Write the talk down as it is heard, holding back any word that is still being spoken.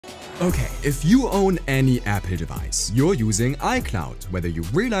Okay, if you own any Apple device, you're using iCloud, whether you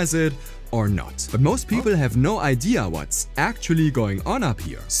realize it or not. But most people have no idea what's actually going on up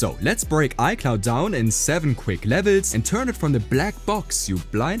here. So let's break iCloud down in 7 quick levels and turn it from the black box you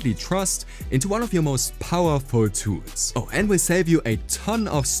blindly trust into one of your most powerful tools. Oh, and we'll save you a ton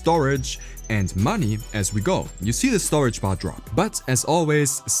of storage and money as we go. You see the storage bar drop. But as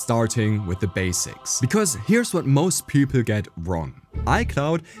always, starting with the basics. Because here's what most people get wrong.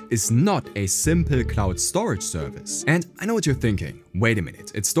 iCloud is not a simple cloud storage service. And I know what you're thinking. Wait a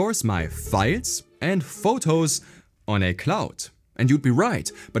minute, it stores my files and photos on a cloud. And you'd be right,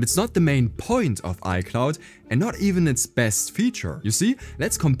 but it's not the main point of iCloud and not even its best feature. You see,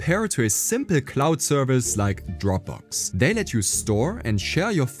 let's compare it to a simple cloud service like Dropbox. They let you store and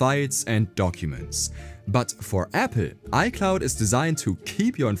share your files and documents. But for Apple, iCloud is designed to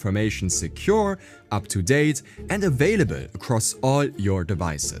keep your information secure, up to date, and available across all your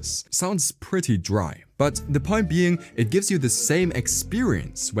devices. Sounds pretty dry, but the point being, it gives you the same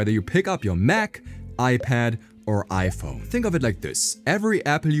experience whether you pick up your Mac, iPad, or iPhone. Think of it like this. Every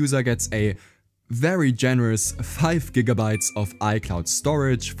Apple user gets a very generous 5 GB of iCloud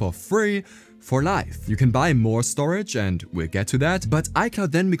storage for free for life. You can buy more storage and we'll get to that, but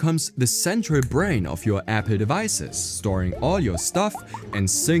iCloud then becomes the central brain of your Apple devices, storing all your stuff and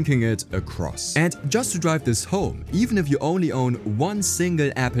syncing it across. And just to drive this home, even if you only own one single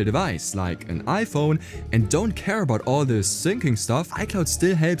Apple device like an iPhone and don't care about all the syncing stuff, iCloud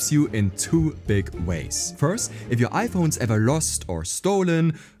still helps you in 2 big ways. First, if your iPhone's ever lost or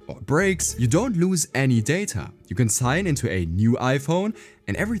stolen or breaks, you don't lose any data. You can sign into a new iPhone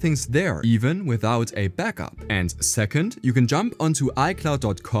and everything's there, even without a backup. And second, you can jump onto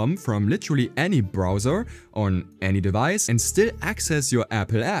iCloud.com from literally any browser on any device and still access your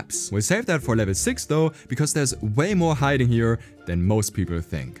Apple apps. We'll save that for level 6 though, because there's way more hiding here than most people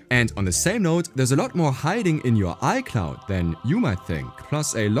think. And on the same note, there's a lot more hiding in your iCloud than you might think,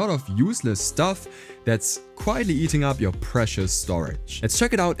 plus a lot of useless stuff that's quietly eating up your precious storage. Let's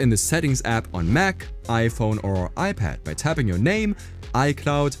check it out in the Settings app on Mac, iPhone or iPad by tapping your name,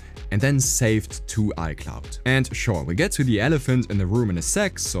 iCloud, and then saved to iCloud. And sure, we'll get to the elephant in the room in a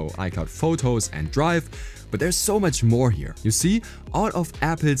sec, so iCloud Photos and Drive, but there's so much more here. You see, all of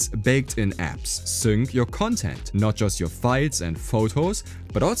Apple's baked-in apps sync your content, not just your files and photos,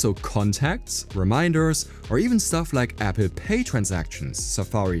 but also contacts, reminders, or even stuff like Apple Pay transactions,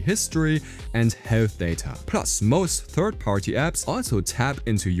 Safari history, and health data. Plus, most third-party apps also tap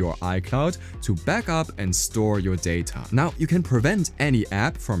into your iCloud to back up and store your data. Now, you can prevent any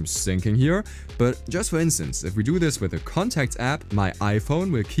app from syncing here, but just for instance, if we do this with a Contacts app, my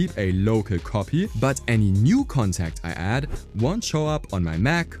iPhone will keep a local copy, but any new contact I add won't show up on my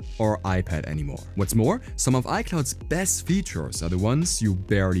Mac or iPad anymore. What's more, some of iCloud's best features are the ones you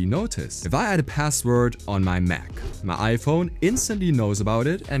barely notice. If I add a password on my Mac, my iPhone instantly knows about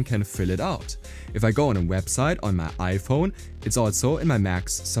it and can fill it out. If I go on a website on my iPhone, it's also in my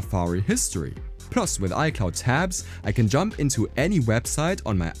Mac's Safari history. Plus, with iCloud tabs, I can jump into any website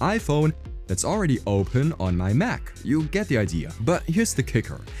on my iPhone that's already open on my Mac. You get the idea. But here's the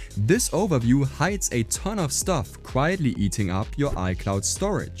kicker. This overview hides a ton of stuff quietly eating up your iCloud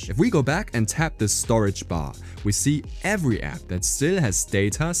storage. If we go back and tap the storage bar, we see every app that still has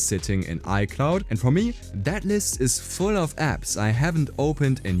data sitting in iCloud, and for me, that list is full of apps I haven't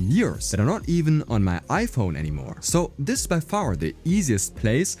opened in years that are not even on my iPhone anymore. So this is by far the easiest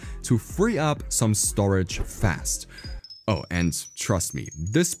place to free up some storage fast. Oh, and trust me,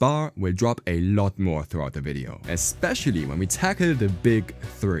 this bar will drop a lot more throughout the video, especially when we tackle the big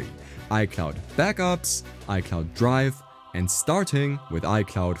 3: iCloud Backups, iCloud Drive, and starting with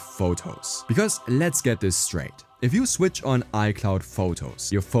iCloud Photos. Because let's get this straight. If you switch on iCloud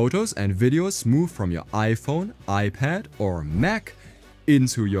Photos, your photos and videos move from your iPhone, iPad, or Mac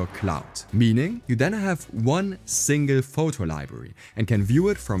into your cloud, meaning you then have one single photo library and can view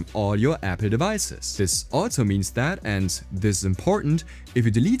it from all your Apple devices. This also means that, and this is important, if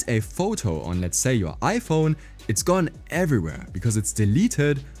you delete a photo on, let's say, your iPhone, it's gone everywhere because it's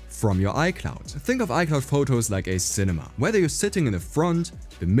deleted from your iCloud. Think of iCloud Photos like a cinema. Whether you're sitting in the front,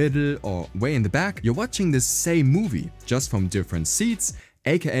 the middle, or way in the back, you're watching the same movie, just from different seats,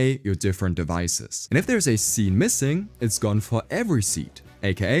 aka your different devices. And if there's a scene missing, it's gone for every seat,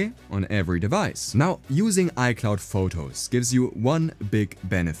 aka on every device. Now, using iCloud Photos gives you one big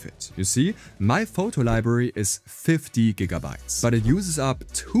benefit. You see, my photo library is 50 gigabytes, but it uses up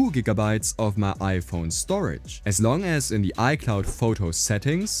 2 gigabytes of my iPhone storage. As long as in the iCloud Photos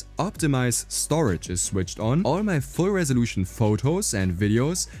settings, optimize storage is switched on, all my full resolution photos and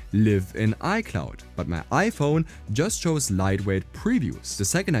videos live in iCloud, but my iPhone just shows lightweight previews. The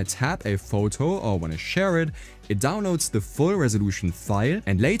second I tap a photo or want to share it, it downloads the full resolution file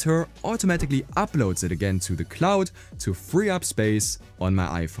and later automatically uploads it again to the cloud to free up space on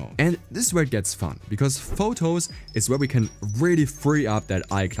my iPhone. And this is where it gets fun, because Photos is where we can really free up that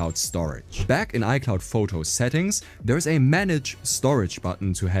iCloud storage. Back in iCloud Photos settings, there's a Manage Storage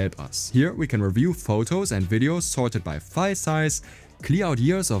button to help us. Here we can review photos and videos sorted by file size, clear out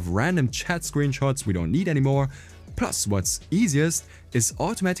years of random chat screenshots we don't need anymore. Plus, what's easiest is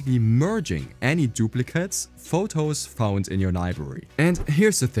automatically merging any duplicates photos found in your library. And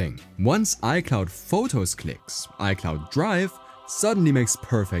here's the thing, once iCloud Photos clicks, iCloud Drive suddenly makes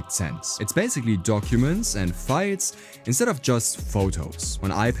perfect sense. It's basically documents and files instead of just photos. On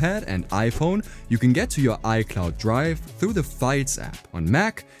iPad and iPhone, you can get to your iCloud Drive through the Files app. On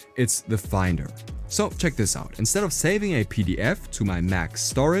Mac, it's the Finder. So check this out, instead of saving a PDF to my Mac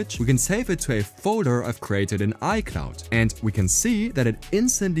storage, we can save it to a folder I've created in iCloud, and we can see that it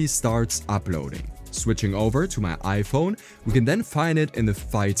instantly starts uploading. Switching over to my iPhone, we can then find it in the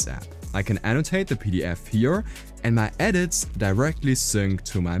Files app. I can annotate the PDF here, and my edits directly sync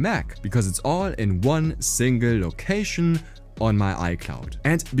to my Mac, because it's all in one single location on my iCloud.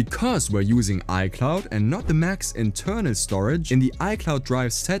 And because we're using iCloud and not the Mac's internal storage, in the iCloud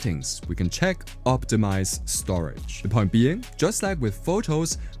Drive settings, we can check Optimize Storage. The point being, just like with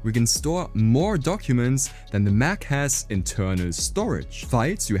photos, we can store more documents than the Mac has internal storage.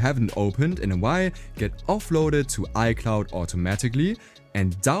 Files you haven't opened in a while get offloaded to iCloud automatically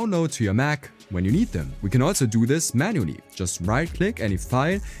and download to your Mac when you need them. We can also do this manually. Just right-click any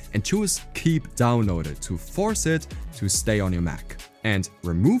file and choose Keep Downloaded to force it to stay on your Mac, and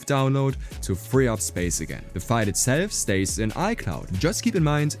remove download to free up space again. The file itself stays in iCloud. Just keep in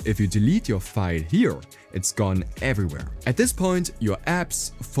mind, if you delete your file here, it's gone everywhere. At this point, your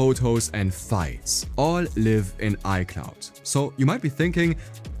apps, photos, and files all live in iCloud. So you might be thinking,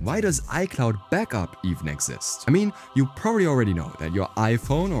 why does iCloud Backup even exist? I mean, you probably already know that your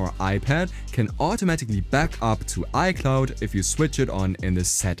iPhone or iPad can automatically back up to iCloud if you switch it on in the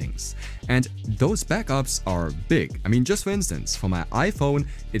settings. And those backups are big. I mean, just for instance, for my iPhone,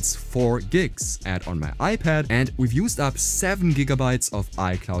 it's 4 gigs, and on my iPad, and we've used up 7 gigabytes of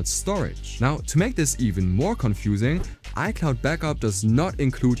iCloud storage. Now, to make this even more confusing, iCloud Backup does not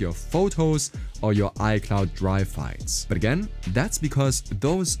include your photos or your iCloud Drive files. But again, that's because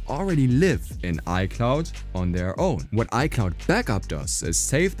those already live in iCloud on their own. What iCloud Backup does is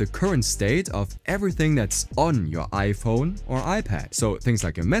save the current state of everything that's on your iPhone or iPad. So things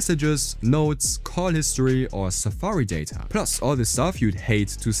like your messages, notes, call history, or Safari data. Plus all the stuff you'd hate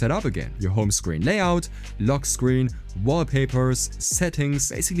to set up again. Your home screen layout, lock screen, wallpapers, settings,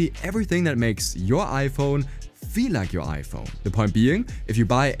 basically everything that makes your iPhone feel like your iPhone. The point being, if you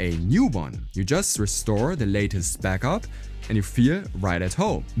buy a new one, you just restore the latest backup and you feel right at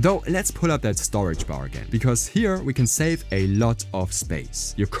home. Though let's pull up that storage bar again, because here we can save a lot of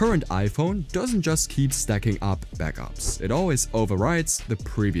space. Your current iPhone doesn't just keep stacking up backups, it always overwrites the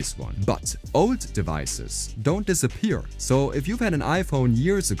previous one. But old devices don't disappear. So if you've had an iPhone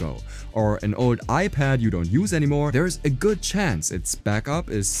years ago or an old iPad you don't use anymore, there's a good chance its backup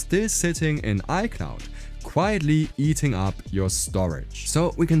is still sitting in iCloud, quietly eating up your storage.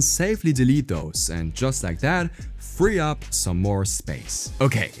 So we can safely delete those and just like that, free up some more space.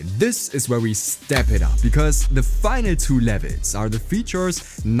 Okay, this is where we step it up, because the final 2 levels are the features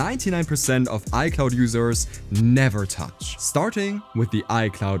 99% of iCloud users never touch. Starting with the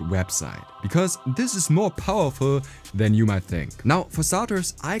iCloud website, because this is more powerful than you might think. Now, for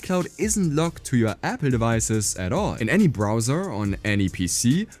starters, iCloud isn't locked to your Apple devices at all. In any browser on any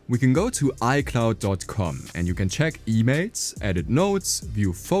PC, we can go to iCloud.com and you can check emails, edit notes,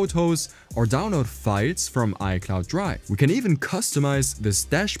 view photos, or download files from iCloud Drive. We can even customize this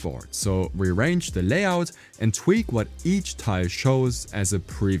dashboard, so rearrange the layout and tweak what each tile shows as a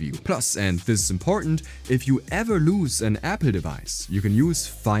preview. Plus, and this is important, if you ever lose an Apple device, you can use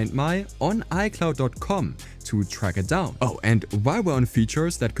Find My on iCloud.com to track it down. Oh, and while we're on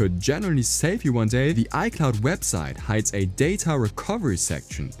features that could genuinely save you one day, the iCloud website hides a data recovery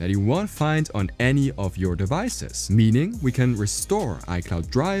section that you won't find on any of your devices, meaning we can restore iCloud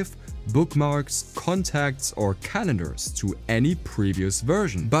Drive, bookmarks, contacts, or calendars to any previous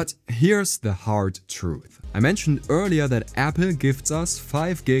version. But here's the hard truth. I mentioned earlier that Apple gifts us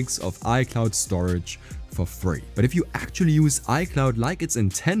 5 gigs of iCloud storage for free. But if you actually use iCloud like it's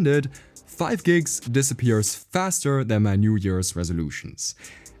intended, 5 gigs disappears faster than my New Year's resolutions.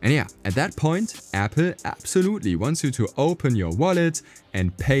 And yeah, at that point, Apple absolutely wants you to open your wallet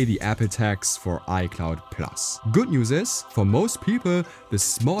and pay the Apple tax for iCloud Plus. Good news is, for most people, the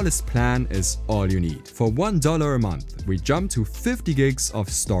smallest plan is all you need. For $1 a month, we jump to 50 gigs of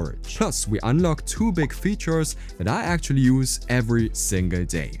storage. Plus, we unlock 2 big features that I actually use every single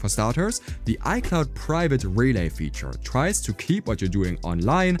day. For starters, the iCloud Private Relay feature tries to keep what you're doing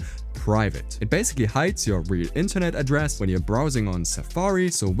online private. It basically hides your real internet address when you're browsing on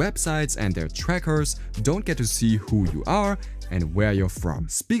Safari, so websites and their trackers don't get to see who you are and where you're from.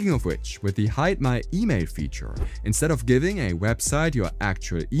 Speaking of which, with the Hide My Email feature, instead of giving a website your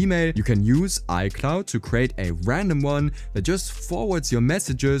actual email, you can use iCloud to create a random one that just forwards your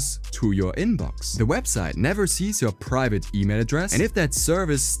messages to your inbox. The website never sees your private email address, and if that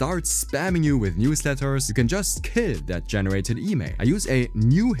service starts spamming you with newsletters, you can just kill that generated email. I use a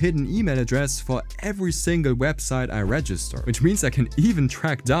new hidden email address for every single website I register, which means I can even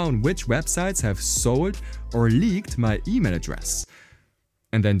track down which websites have sold or leaked my email address,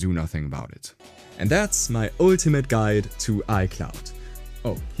 and then do nothing about it. And that's my ultimate guide to iCloud.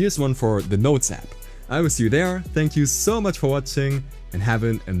 Oh, here's one for the Notes app. I will see you there. Thank you so much for watching and have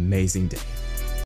an amazing day.